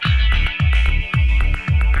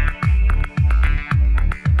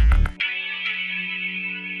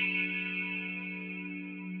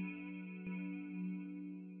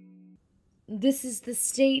This is The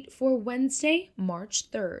State for Wednesday,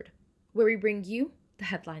 March 3rd, where we bring you the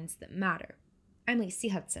headlines that matter. I'm Lacey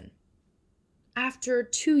Hudson. After a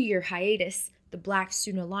 2-year hiatus, the Black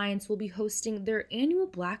Student Alliance will be hosting their annual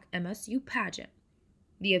Black MSU pageant.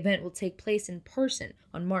 The event will take place in person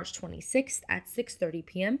on March 26th at 6:30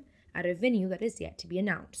 p.m. at a venue that is yet to be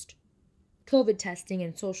announced. COVID testing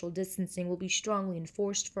and social distancing will be strongly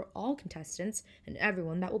enforced for all contestants and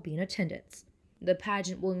everyone that will be in attendance. The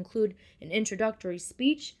pageant will include an introductory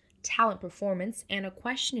speech, talent performance, and a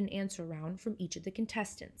question and answer round from each of the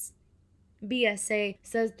contestants. BSA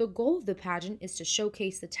says the goal of the pageant is to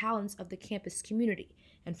showcase the talents of the campus community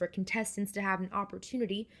and for contestants to have an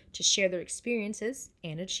opportunity to share their experiences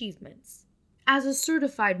and achievements. As a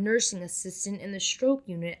certified nursing assistant in the stroke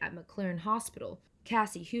unit at McLaren Hospital,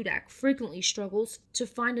 Cassie Hudak frequently struggles to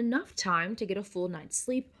find enough time to get a full night's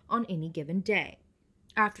sleep on any given day.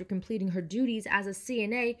 After completing her duties as a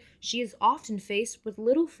CNA, she is often faced with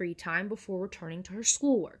little free time before returning to her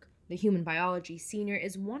schoolwork. The human biology senior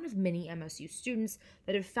is one of many MSU students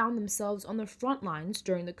that have found themselves on the front lines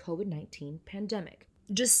during the COVID-19 pandemic.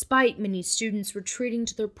 Despite many students retreating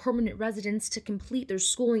to their permanent residence to complete their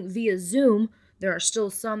schooling via Zoom, there are still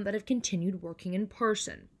some that have continued working in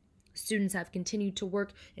person. Students have continued to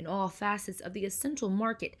work in all facets of the essential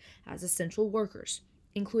market as essential workers,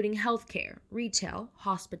 including healthcare, retail,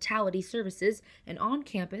 hospitality services, and on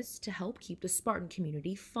campus to help keep the Spartan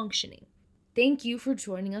community functioning. Thank you for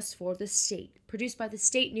joining us for The State, produced by The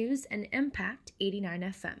State News and Impact 89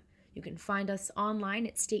 FM. You can find us online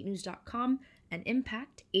at statenews.com and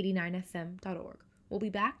impact89fm.org. We'll be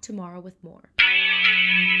back tomorrow with more.